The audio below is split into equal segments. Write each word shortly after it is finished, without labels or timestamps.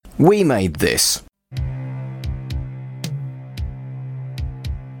We made this.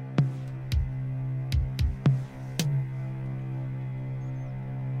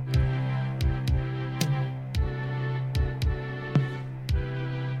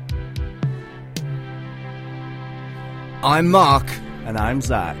 I'm Mark. And I'm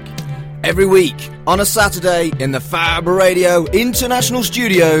Zach. Every week, on a Saturday, in the Fab Radio International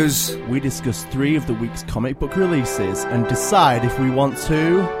Studios, we discuss 3 of the week's comic book releases and decide if we want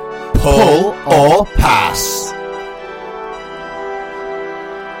to pull or pass.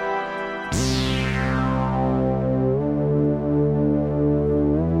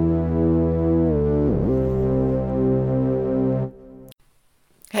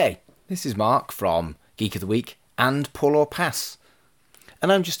 Hey, this is Mark from Geek of the Week and Pull or Pass. And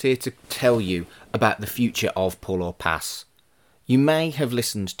I'm just here to tell you about the future of Pull or Pass. You may have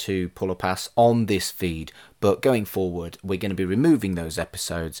listened to Pull or Pass on this feed, but going forward we're going to be removing those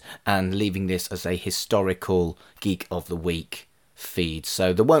episodes and leaving this as a historical Geek of the Week feed.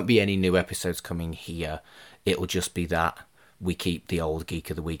 So there won't be any new episodes coming here. It'll just be that we keep the old Geek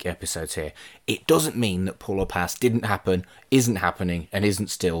of the Week episodes here. It doesn't mean that Pull or Pass didn't happen, isn't happening, and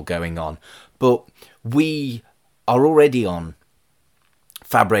isn't still going on. But we are already on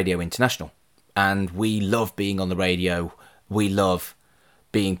Fab Radio International, and we love being on the radio. We love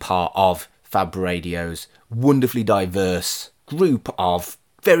being part of Fab Radio's wonderfully diverse group of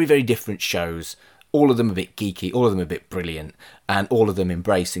very, very different shows, all of them a bit geeky, all of them a bit brilliant, and all of them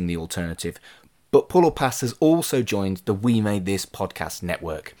embracing the alternative. But Pull or Pass has also joined the We Made This podcast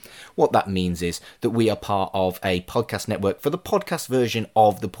network. What that means is that we are part of a podcast network for the podcast version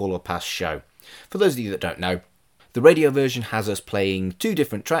of the Pull or Pass show. For those of you that don't know, the radio version has us playing 2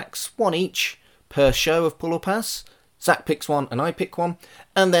 different tracks, 1 each per show of Pull or Pass. Zach picks one and I pick one,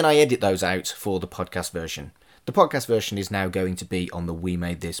 and then I edit those out for the podcast version. The podcast version is now going to be on the We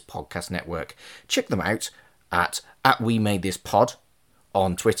Made This podcast network. Check them out at We Made This Pod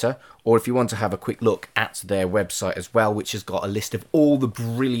on Twitter, or if you want to have a quick look at their website as well, which has got a list of all the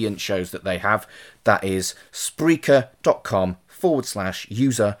brilliant shows that they have, that is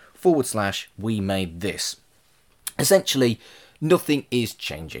Spreaker.com/user/We Made This. Essentially, nothing is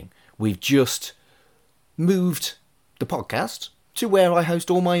changing. We've just moved the podcast to where I host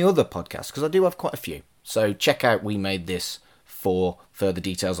all my other podcasts, because I do have quite a few. So check out We Made This for further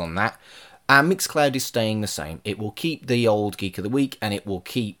details on that. Our Mixcloud is staying the same. It will keep the old Geek of the Week, and it will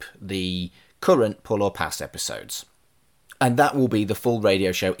keep the current Pull or Pass episodes. And that will be the full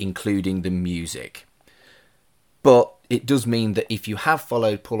radio show, including the music. But it does mean that if you have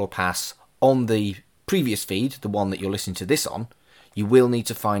followed Pull or Pass on the previous feed, the one that you're listening to this on, you will need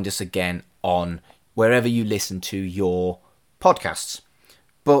to find us again on wherever you listen to your podcasts.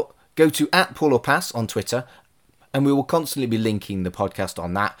 But go to @Pull or Pass on Twitter, and we will constantly be linking the podcast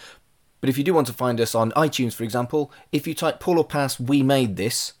on that. But if you do want to find us on iTunes, for example, if you type Pull or Pass We Made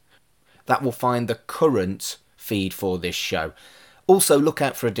This, that will find the current feed for this show. Also, look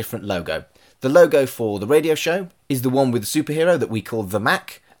out for a different logo. The logo for the radio show is the one with the superhero that we call the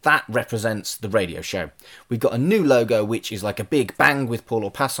Mac. That represents the radio show. We've got a new logo which is like a big bang with Pull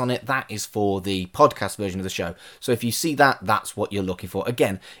or Pass on it. That is for the podcast version of the show. So if you see that, that's what you're looking for.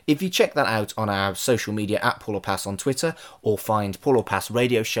 Again, if you check that out on our social media @Pull or Pass on Twitter, or find Pull or Pass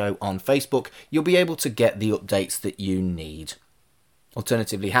Radio Show on Facebook, you'll be able to get the updates that you need.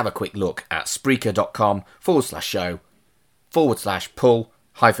 Alternatively, have a quick look at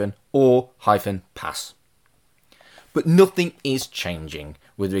Spreaker.com/show/pull-or-pass. But nothing is changing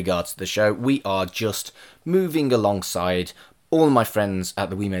with regards to the show. We are just moving alongside all my friends at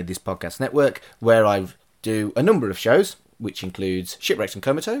the We Made This podcast network, where I do a number of shows, which includes Shipwrecks and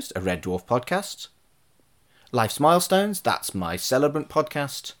Comatose, a Red Dwarf podcast, Life's Milestones, that's my Celebrant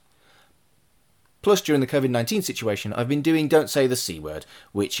podcast. Plus, during the COVID-19 situation, I've been doing Don't Say the C Word,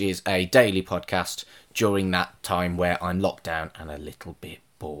 which is a daily podcast during that time where I'm locked down and a little bit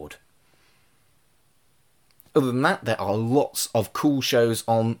bored. Other than that, there are lots of cool shows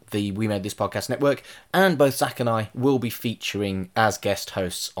on the We Made This podcast network, and both Zach and I will be featuring as guest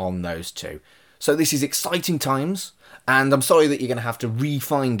hosts on those too. So this is exciting times, and I'm sorry that you're going to have to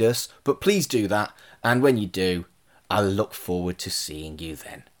re-find us, but please do that, and when you do, I look forward to seeing you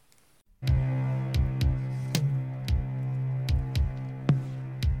then.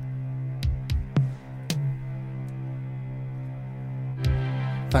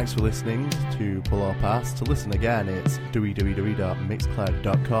 Thanks for listening to Pull or Pass. To listen again, it's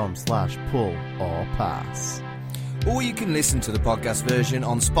www.mixcloud.com/pull-or-pass. Or you can listen to the podcast version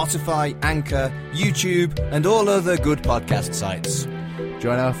on Spotify, Anchor, YouTube, and all other good podcast sites.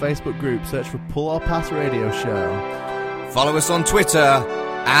 Join our Facebook group, search for Pull or Pass Radio Show. Follow us on Twitter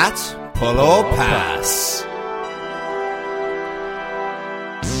at Pull or Pass.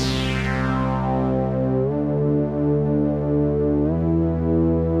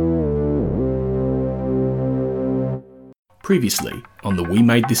 Previously on the We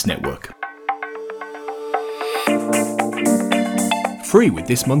Made This Network. Free with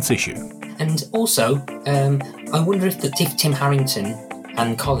this month's issue. And also, I wonder if Tim Harrington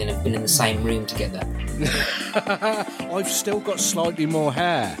and Colin have been in the same room together. I've still got slightly more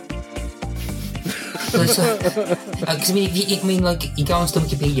hair. Because you go onto the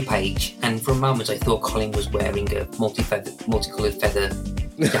Wikipedia page, and for a moment I thought Colin was wearing a multicoloured feather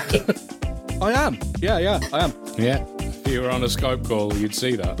jacket. I am. Yeah, I am. Yeah. If you were on a Skype call, you'd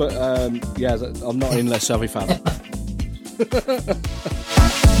see that. But, I'm not in Les Savvy fan.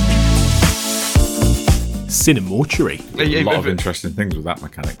 Cinemortuary. A lot of interesting things with that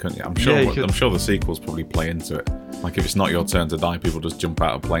mechanic, couldn't you? I'm sure the sequels probably play into it. Like, if it's not your turn to die, people just jump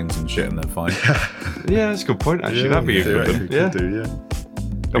out of planes and shit and they're fine. Yeah, that's a good point, actually. That'd be a good one.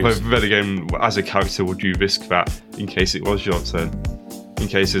 Although, then again, as a character, would you risk that in case it was your turn? In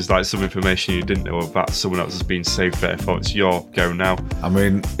case there's like some information you didn't know about someone else has been saved there, if it's your go now. I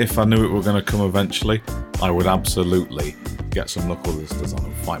mean, if I knew it were going to come eventually, I would absolutely get some knuckle listers on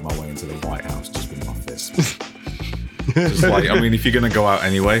and fight my way into the White House just with my fists. Just like, I mean, if you're going to go out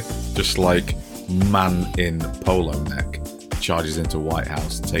anyway, just like man in polo neck charges into White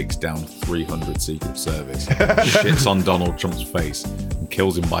House, takes down 300 Secret Service, shits on Donald Trump's face, and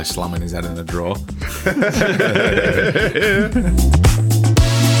kills him by slamming his head in a drawer.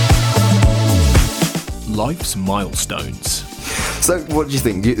 Life's milestones. So, what do you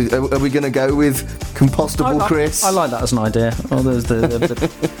think? Are we going to go with compostable, Chris? I like that as an idea. Well, there's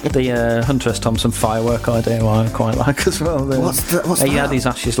the Hunter S. Thompson firework idea I quite like as well. What's that? You had these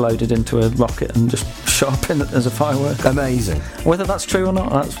ashes loaded into a rocket and just shot up in it as a firework. Amazing. Whether that's true or not,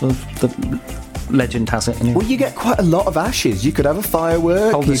 that's the legend has it. Anyway. Well, you get quite a lot of ashes. You could have a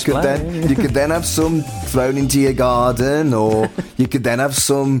firework. You could then have some thrown into your garden, or you could then have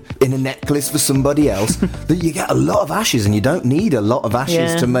some in a necklace for somebody else. That you get a lot of ashes, and you don't need a lot of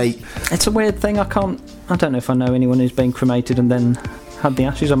ashes to make. It's a weird thing. I don't know if I know anyone who's been cremated and then had the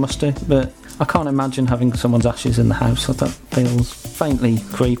ashes. I must do, but I can't imagine having someone's ashes in the house. That feels faintly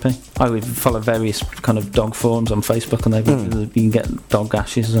creepy. I would follow various kind of dog forums on Facebook, and you can get dog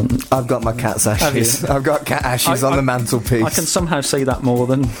ashes. And I've got my cat's ashes. I've got cat ashes on the mantelpiece. I can somehow see that more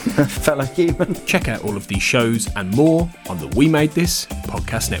than a fellow human. Check out all of these shows and more on the We Made This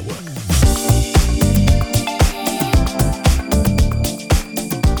Podcast Network.